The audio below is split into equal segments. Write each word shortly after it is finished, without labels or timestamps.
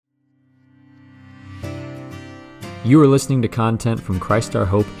You are listening to content from Christ Our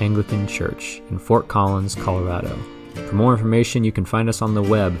Hope Anglican Church in Fort Collins, Colorado. For more information, you can find us on the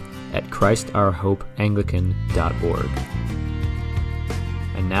web at christourhopeanglican.org.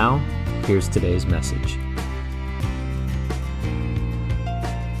 And now, here's today's message.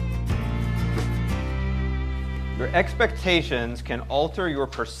 Your expectations can alter your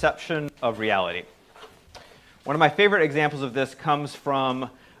perception of reality. One of my favorite examples of this comes from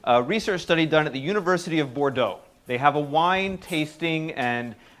a research study done at the University of Bordeaux. They have a wine tasting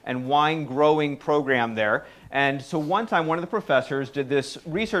and wine growing program there. And so one time, one of the professors did this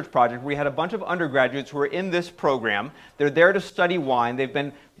research project where we had a bunch of undergraduates who were in this program. They're there to study wine. They've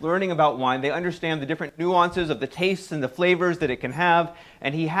been learning about wine. They understand the different nuances of the tastes and the flavors that it can have.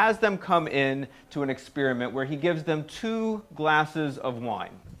 And he has them come in to an experiment where he gives them 2 glasses of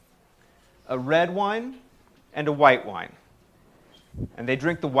wine, a red wine and a white wine. And they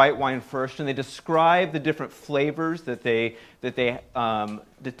drink the white wine first, and they describe the different flavors that they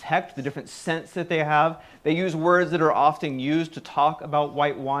detect, the different scents that they have. They use words that are often used to talk about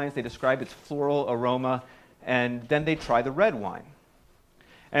white wines. They describe its floral aroma, and then they try the red wine.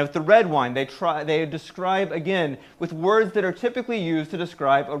 And with the red wine, they describe, again, with words that are typically used to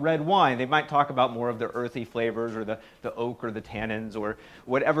describe a red wine. They might talk about more of the earthy flavors or the oak or the tannins or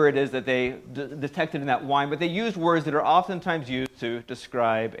whatever it is that they detected in that wine, but they used words that are oftentimes used to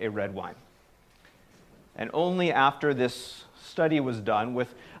describe a red wine. And only after this study was done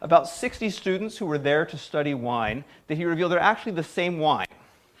with about 60 students who were there to study wine did he reveal they're actually the same wine.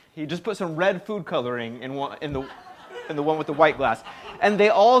 He just put some red food coloring in the one with the white glass. And they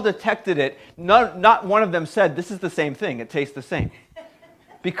all detected it. Not one of them said, this is the same thing, it tastes the same.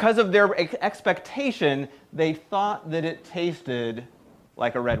 Because of their expectation, they thought that it tasted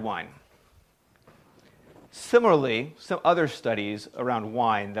like a red wine. Similarly, some other studies around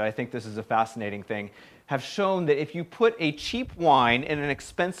wine, that I think this is a fascinating thing, have shown that if you put a cheap wine in an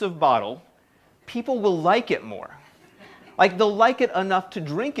expensive bottle, people will like it more. Like, they'll like it enough to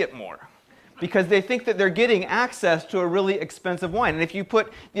drink it more, because they think that they're getting access to a really expensive wine. And if you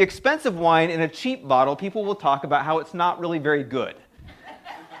put the expensive wine in a cheap bottle, people will talk about how it's not really very good.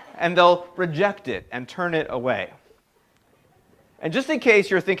 And they'll reject it and turn it away. And just in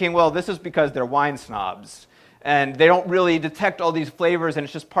case you're thinking, well, this is because they're wine snobs, and they don't really detect all these flavors, and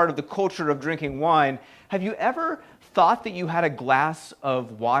it's just part of the culture of drinking wine, have you ever thought that you had a glass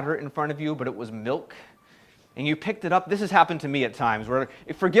of water in front of you, but it was milk? And you picked it up. This has happened to me at times where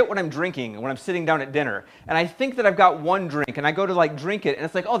I forget what I'm drinking when I'm sitting down at dinner. And I think that I've got one drink, and I go to drink it, and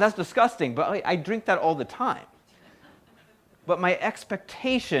it's like, oh, that's disgusting. But I drink that all the time. But my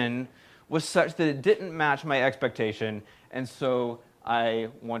expectation was such that it didn't match my expectation, and so I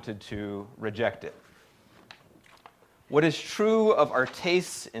wanted to reject it. What is true of our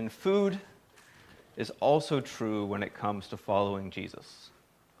tastes in food is also true when it comes to following Jesus.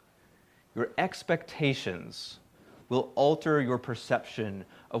 Your expectations will alter your perception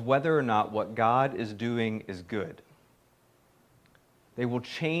of whether or not what God is doing is good. They will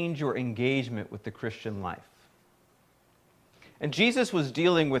change your engagement with the Christian life. And Jesus was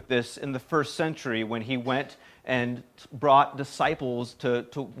dealing with this in the first century when he went and brought disciples to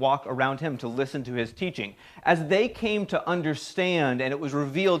walk around him, to listen to his teaching. As they came to understand, and it was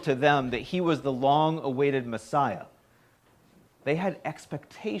revealed to them that he was the long-awaited Messiah, they had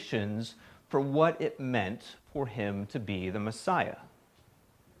expectations for what it meant for him to be the Messiah.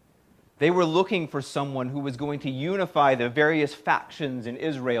 They were looking for someone who was going to unify the various factions in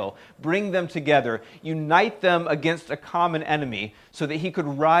Israel, bring them together, unite them against a common enemy so that he could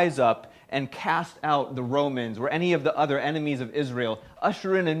rise up and cast out the Romans or any of the other enemies of Israel,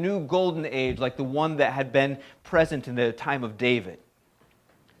 usher in a new golden age like the one that had been present in the time of David.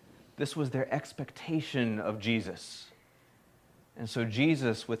 This was their expectation of Jesus. And so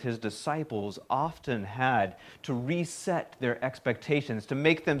Jesus, with his disciples, often had to reset their expectations, to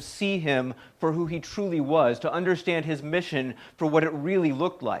make them see him for who he truly was, to understand his mission for what it really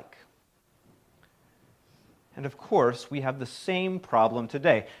looked like. And of course, we have the same problem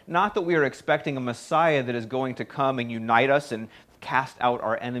today. Not that we are expecting a Messiah that is going to come and unite us and cast out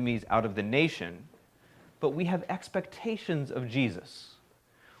our enemies out of the nation, but we have expectations of Jesus,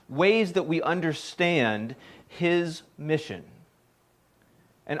 ways that we understand his mission.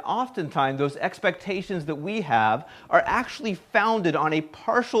 And oftentimes, those expectations that we have are actually founded on a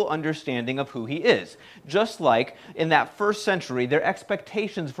partial understanding of who he is. Just like in that first century, their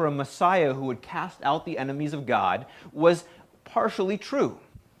expectations for a Messiah who would cast out the enemies of God was partially true.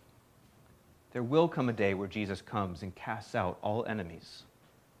 There will come a day where Jesus comes and casts out all enemies.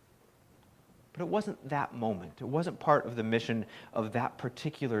 But it wasn't that moment. It wasn't part of the mission of that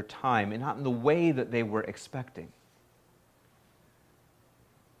particular time, and not in the way that they were expecting.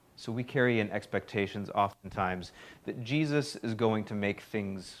 So we carry in expectations oftentimes that Jesus is going to make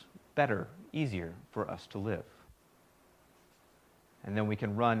things better, easier for us to live. And then we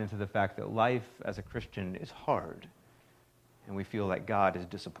can run into the fact that life as a Christian is hard, and we feel like God is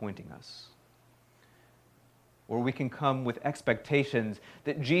disappointing us. Or we can come with expectations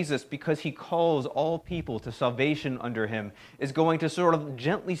that Jesus, because he calls all people to salvation under him, is going to sort of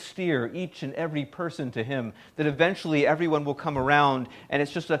gently steer each and every person to him, that eventually everyone will come around and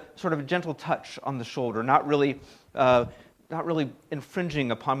it's just a sort of a gentle touch on the shoulder, not really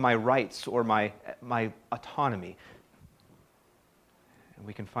infringing upon my rights or my autonomy. And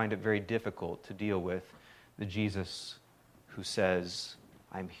we can find it very difficult to deal with the Jesus who says,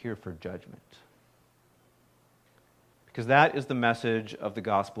 I'm here for judgment. Because that is the message of the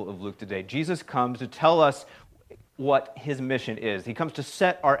Gospel of Luke today. Jesus comes to tell us what his mission is. He comes to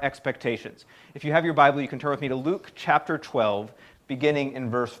set our expectations. If you have your Bible, you can turn with me to Luke chapter 12, beginning in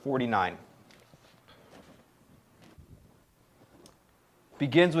verse 49.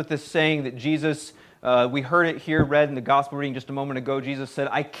 Begins with this saying that Jesus, we heard it here read in the Gospel reading just a moment ago. Jesus said,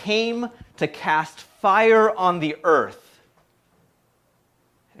 I came to cast fire on the earth,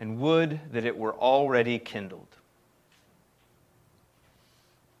 and would that it were already kindled.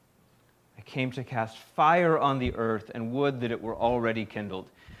 Came to cast fire on the earth, and would that it were already kindled.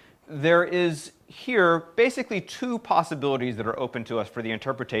 There is here basically two possibilities that are open to us for the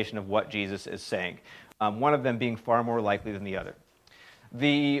interpretation of what Jesus is saying, one of them being far more likely than the other.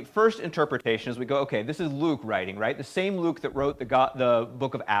 The first interpretation is we go, okay, this is Luke writing, right? The same Luke that wrote the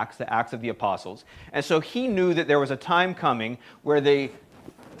book of Acts, the Acts of the Apostles. And so he knew that there was a time coming where the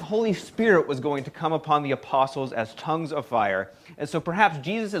Holy Spirit was going to come upon the apostles as tongues of fire. And so perhaps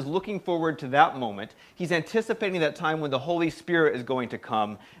Jesus is looking forward to that moment. He's anticipating that time when the Holy Spirit is going to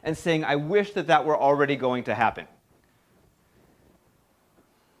come and saying, I wish that that were already going to happen.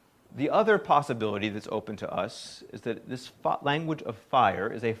 The other possibility that's open to us is that this language of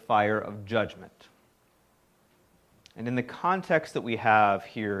fire is a fire of judgment. And in the context that we have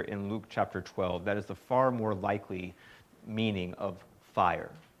here in Luke chapter 12, that is the far more likely meaning of fire.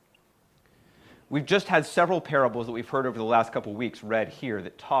 We've just had several parables that we've heard over the last couple of weeks read here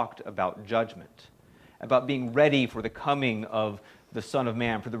that talked about judgment, about being ready for the coming of the Son of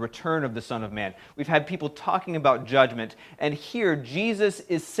Man, for the return of the Son of Man. We've had people talking about judgment, and here Jesus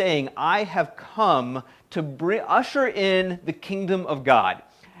is saying, I have come to usher in the kingdom of God.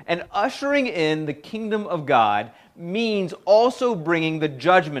 And ushering in the kingdom of God means also bringing the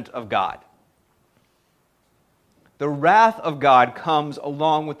judgment of God. The wrath of God comes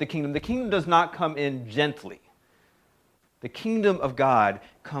along with the kingdom. The kingdom does not come in gently. The kingdom of God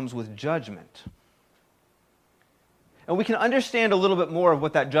comes with judgment. And we can understand a little bit more of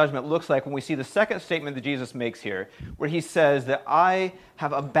what that judgment looks like when we see the second statement that Jesus makes here, where he says that I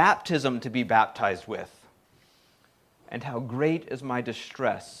have a baptism to be baptized with, and how great is my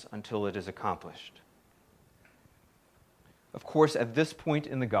distress until it is accomplished. Of course, at this point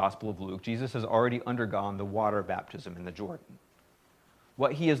in the Gospel of Luke, Jesus has already undergone the water baptism in the Jordan.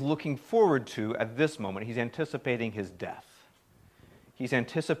 What he is looking forward to at this moment, he's anticipating his death. He's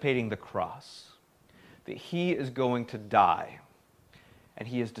anticipating the cross, that he is going to die. And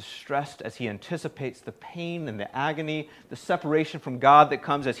he is distressed as he anticipates the pain and the agony, the separation from God that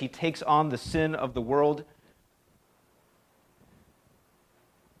comes as he takes on the sin of the world.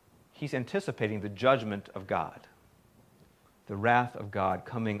 He's anticipating the judgment of God, the wrath of God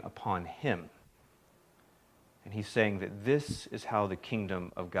coming upon him. And he's saying that this is how the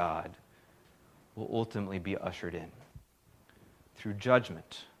kingdom of God will ultimately be ushered in. Through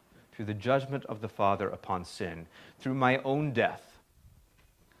judgment, through the judgment of the Father upon sin, through my own death,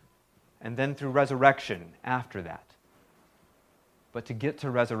 and then through resurrection after that. But to get to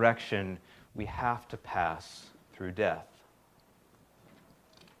resurrection, we have to pass through death.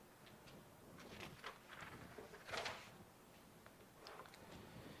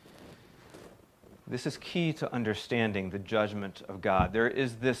 This is key to understanding the judgment of God. There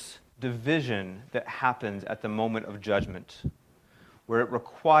is this division that happens at the moment of judgment, where it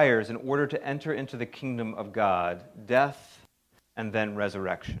requires, in order to enter into the kingdom of God, death and then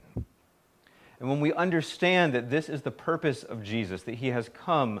resurrection. And when we understand that this is the purpose of Jesus, that he has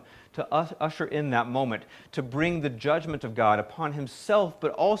come to usher in that moment, to bring the judgment of God upon himself, but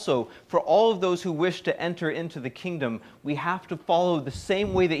also for all of those who wish to enter into the kingdom, we have to follow the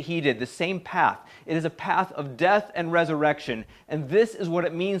same way that he did, the same path. It is a path of death and resurrection, and this is what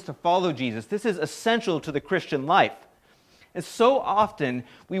it means to follow Jesus. This is essential to the Christian life. And so often,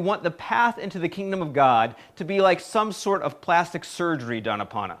 we want the path into the kingdom of God to be like some sort of plastic surgery done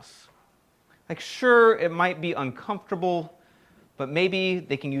upon us. Like, sure, it might be uncomfortable, but maybe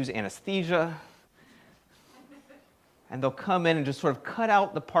they can use anesthesia, and they'll come in and just sort of cut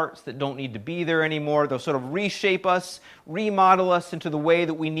out the parts that don't need to be there anymore. They'll sort of reshape us, remodel us into the way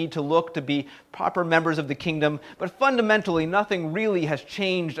that we need to look to be proper members of the kingdom. But fundamentally, nothing really has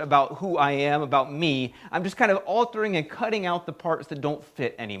changed about who I am, about me. I'm just kind of altering and cutting out the parts that don't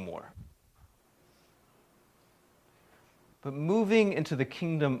fit anymore. But moving into the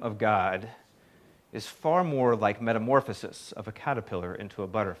kingdom of God is far more like metamorphosis of a caterpillar into a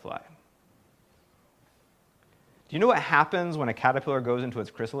butterfly. Do you know what happens when a caterpillar goes into its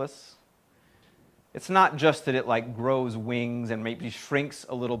chrysalis? It's not just that it grows wings and maybe shrinks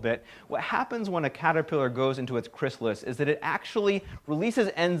a little bit. What happens when a caterpillar goes into its chrysalis is that it actually releases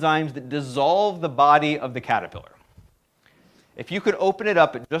enzymes that dissolve the body of the caterpillar. If you could open it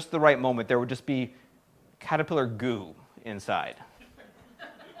up at just the right moment, there would just be caterpillar goo inside.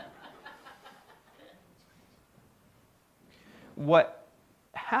 What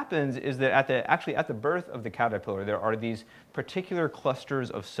happens is that at the birth of the caterpillar, there are these particular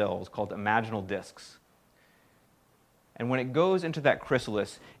clusters of cells called imaginal discs. And when it goes into that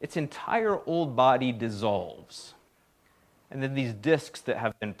chrysalis, its entire old body dissolves. And then these discs that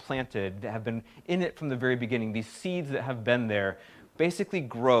have been planted, that have been in it from the very beginning, these seeds that have been there, basically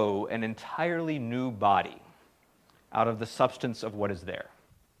grow an entirely new body out of the substance of what is there.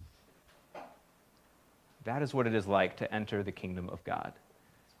 That is what it is like to enter the kingdom of God.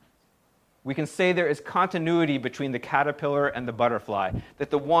 We can say there is continuity between the caterpillar and the butterfly, that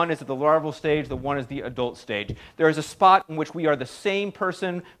the one is at the larval stage, the one is the adult stage. There is a spot in which we are the same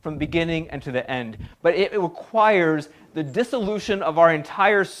person from beginning and to the end, but it requires the dissolution of our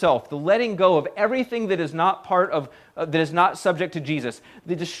entire self, the letting go of everything that is not that is not subject to Jesus,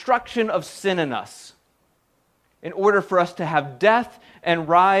 the destruction of sin in us, in order for us to have death and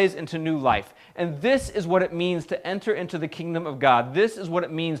rise into new life. And this is what it means to enter into the kingdom of God. This is what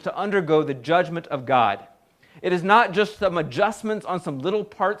it means to undergo the judgment of God. It is not just some adjustments on some little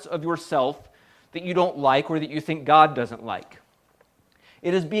parts of yourself that you don't like or that you think God doesn't like.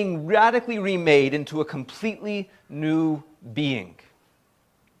 It is being radically remade into a completely new being.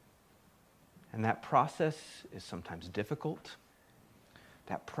 And that process is sometimes difficult.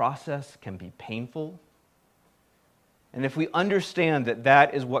 That process can be painful. And if we understand that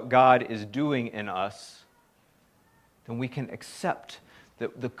that is what God is doing in us, then we can accept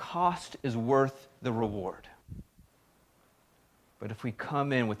that the cost is worth the reward. But if we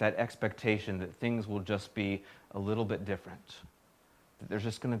come in with that expectation that things will just be a little bit different, that there's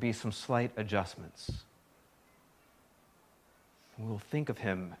just going to be some slight adjustments, we'll think of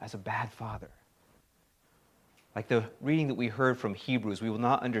him as a bad father. Like the reading that we heard from Hebrews, we will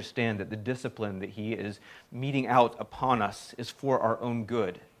not understand that the discipline that he is meting out upon us is for our own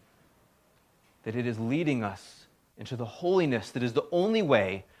good. That it is leading us into the holiness that is the only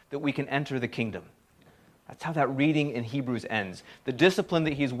way that we can enter the kingdom. That's how that reading in Hebrews ends. The discipline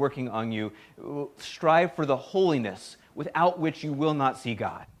that he's working on you, strive for the holiness without which you will not see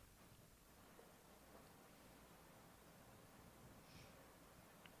God.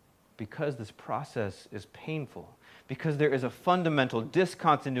 Because this process is painful, because there is a fundamental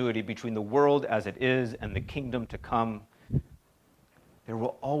discontinuity between the world as it is and the kingdom to come, there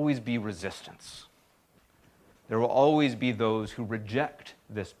will always be resistance. There will always be those who reject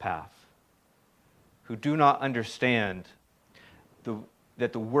this path, who do not understand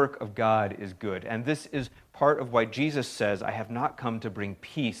that the work of God is good. And this is part of why Jesus says, I have not come to bring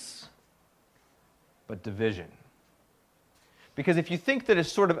peace, but division. Because if you think that it's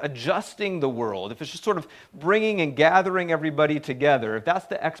sort of adjusting the world, if it's just sort of bringing and gathering everybody together, if that's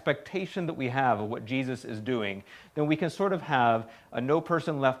the expectation that we have of what Jesus is doing, then we can sort of have a no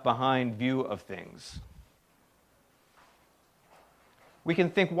person left behind view of things. We can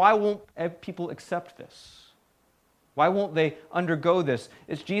think, why won't people accept this? Why won't they undergo this?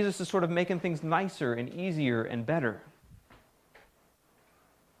 It's Jesus is sort of making things nicer and easier and better.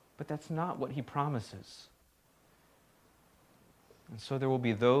 But that's not what he promises. And so there will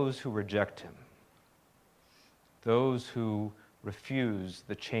be those who reject him, those who refuse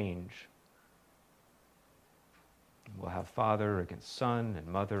the change. We'll have father against son, and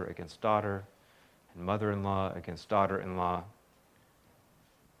mother against daughter, and mother-in-law against daughter-in-law,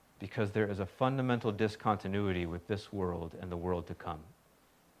 because there is a fundamental discontinuity with this world and the world to come.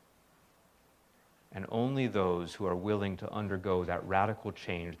 And only those who are willing to undergo that radical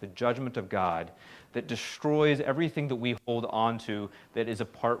change, the judgment of God that destroys everything that we hold on to that is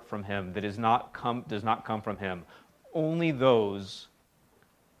apart from him, that does not come from him, only those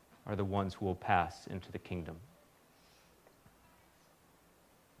are the ones who will pass into the kingdom.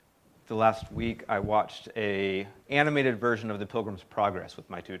 the last week, I watched an animated version of The Pilgrim's Progress with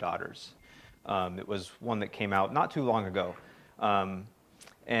my two daughters. It was one that came out not too long ago, but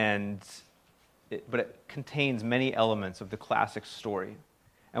it contains many elements of the classic story.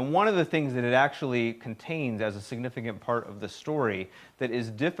 And one of the things that it actually contains as a significant part of the story that is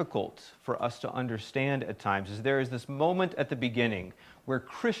difficult for us to understand at times is there is this moment at the beginning where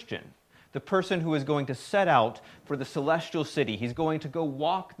Christian, the person who is going to set out for the celestial city, he's going to go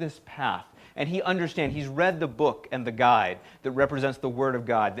walk this path, and he understands, he's read the book and the guide that represents the Word of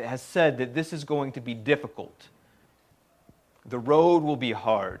God that has said that this is going to be difficult. The road will be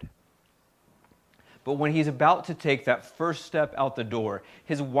hard. But when he's about to take that first step out the door,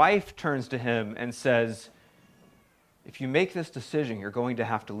 his wife turns to him and says, if you make this decision, you're going to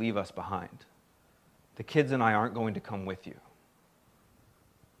have to leave us behind. The kids and I aren't going to come with you.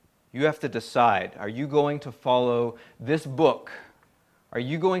 You have to decide, are you going to follow this book? Are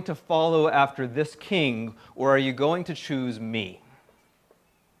you going to follow after this king, or are you going to choose me?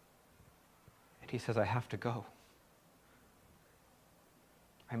 And he says, I have to go.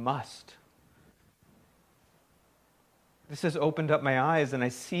 I must. This has opened up my eyes, and I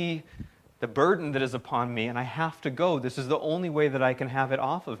see the burden that is upon me, and I have to go. This is the only way that I can have it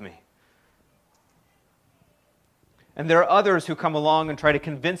off of me. And there are others who come along and try to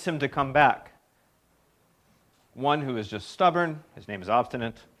convince him to come back. One who is just stubborn, his name is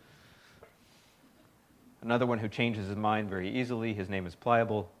Obstinate. Another one who changes his mind very easily, his name is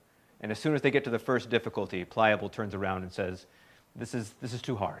Pliable. And as soon as they get to the first difficulty, Pliable turns around and says, this is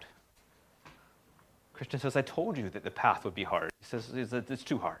too hard. Christian says, I told you that the path would be hard. He says, it's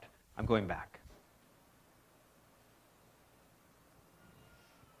too hard. I'm going back.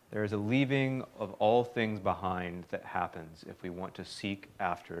 There is a leaving of all things behind that happens if we want to seek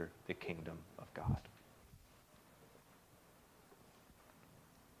after the kingdom of God.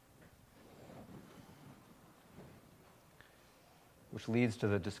 Which leads to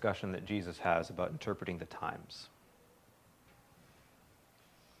the discussion that Jesus has about interpreting the times.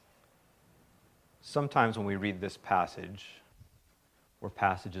 Sometimes when we read this passage, or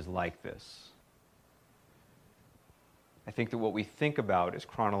passages like this, I think that what we think about is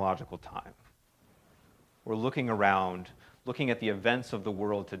chronological time. We're looking around, looking at the events of the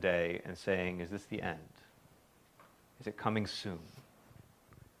world today and saying, is this the end? Is it coming soon?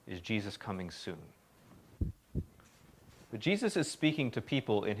 Is Jesus coming soon? But Jesus is speaking to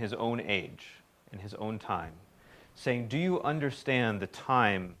people in his own age, in his own time, saying, do you understand the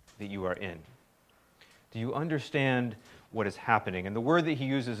time that you are in? Do you understand what is happening? And the word that he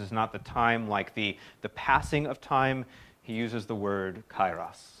uses is not the time like the passing of time. He uses the word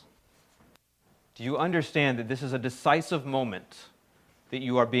kairos. Do you understand that this is a decisive moment that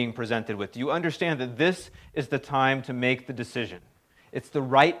you are being presented with? Do you understand that this is the time to make the decision? It's the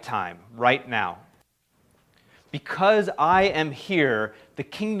right time, right now. Because I am here, the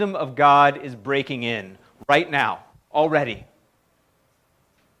kingdom of God is breaking in right now, already.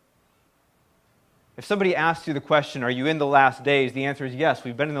 If somebody asks you the question, are you in the last days? The answer is yes,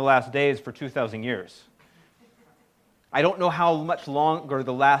 we've been in the last days for 2,000 years. I don't know how much longer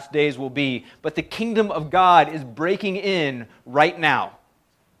the last days will be, but the kingdom of God is breaking in right now.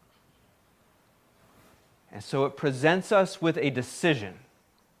 And so it presents us with a decision.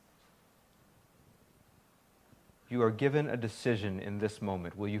 You are given a decision in this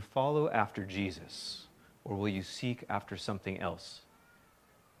moment. Will you follow after Jesus, or will you seek after something else?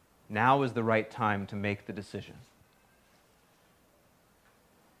 Now is the right time to make the decision.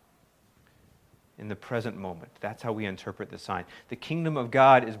 In the present moment. That's how we interpret the sign. The kingdom of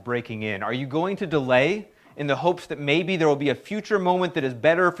God is breaking in. Are you going to delay in the hopes that maybe there will be a future moment that is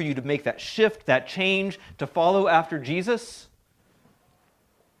better for you to make that shift, that change, to follow after Jesus?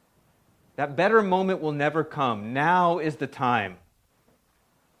 That better moment will never come. Now is the time.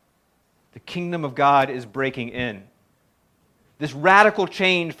 The kingdom of God is breaking in. This radical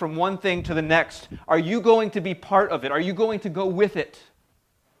change from one thing to the next. Are you going to be part of it? Are you going to go with it?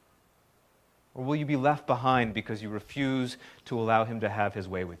 Or will you be left behind because you refuse to allow him to have his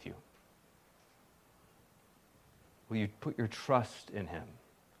way with you? Will you put your trust in him?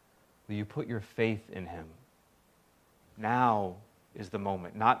 Will you put your faith in him? Now is the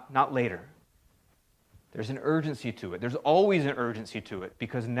moment, not later. There's an urgency to it. There's always an urgency to it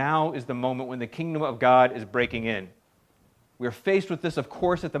because now is the moment when the kingdom of God is breaking in. We are faced with this, of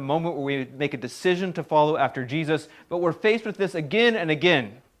course, at the moment where we make a decision to follow after Jesus, but we're faced with this again and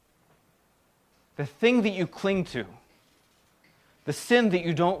again. The thing that you cling to, the sin that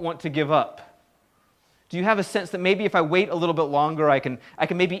you don't want to give up. Do you have a sense that maybe if I wait a little bit longer, I can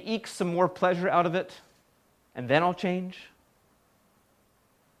maybe eke some more pleasure out of it, and then I'll change?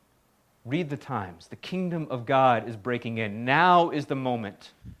 Read the times. The kingdom of God is breaking in. Now is the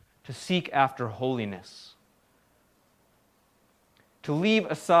moment to seek after holiness, to leave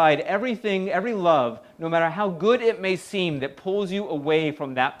aside everything, every love, no matter how good it may seem, that pulls you away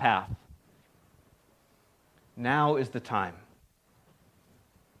from that path. Now is the time.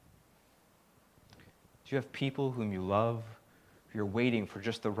 Do you have people whom you love? You're waiting for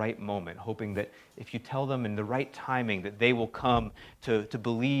just the right moment, hoping that if you tell them in the right timing that they will come to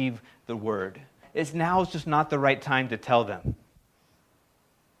believe the word. Now is just not the right time to tell them.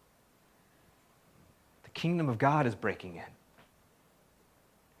 The kingdom of God is breaking in.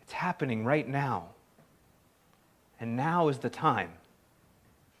 It's happening right now. And now is the time.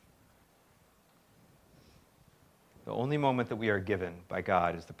 The only moment that we are given by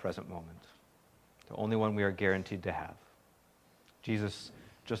God is the present moment. The only one we are guaranteed to have. Jesus,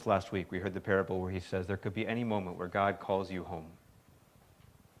 just last week, we heard the parable where he says there could be any moment where God calls you home,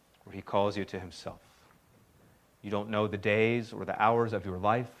 where he calls you to himself. You don't know the days or the hours of your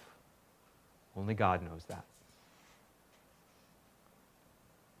life. Only God knows that.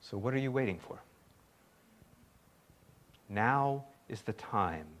 So what are you waiting for? Now is the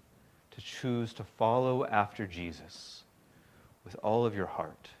time to choose to follow after Jesus with all of your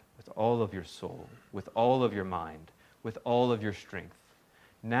heart, with all of your soul, with all of your mind, with all of your strength.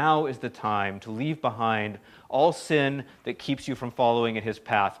 Now is the time to leave behind all sin that keeps you from following in his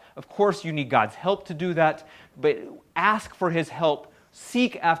path. Of course, you need God's help to do that, but ask for his help.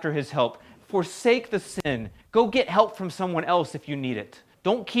 Seek after his help. Forsake the sin. Go get help from someone else if you need it.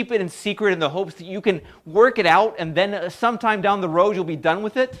 Don't keep it in secret in the hopes that you can work it out and then sometime down the road you'll be done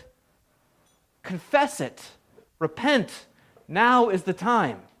with it. Confess it. Repent. Now is the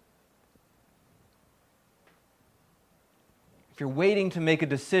time. If you're waiting to make a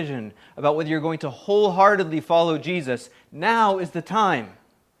decision about whether you're going to wholeheartedly follow Jesus, now is the time.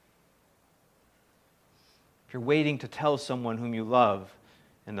 If you're waiting to tell someone whom you love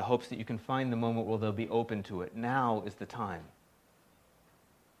in the hopes that you can find the moment where they'll be open to it, now is the time.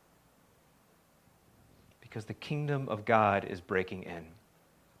 Because the kingdom of God is breaking in.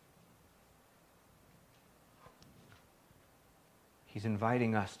 He's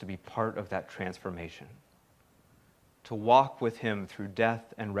inviting us to be part of that transformation, to walk with him through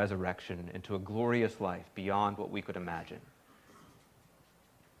death and resurrection into a glorious life beyond what we could imagine.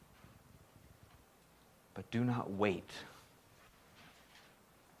 But do not wait,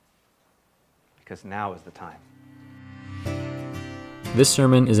 because now is the time. This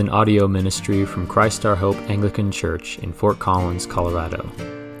sermon is an audio ministry from Christ Our Hope Anglican Church in Fort Collins, Colorado.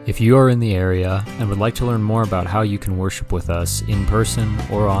 If you are in the area and would like to learn more about how you can worship with us in person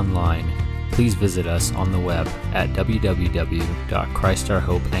or online, please visit us on the web at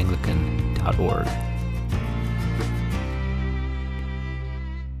www.christourhopeanglican.org.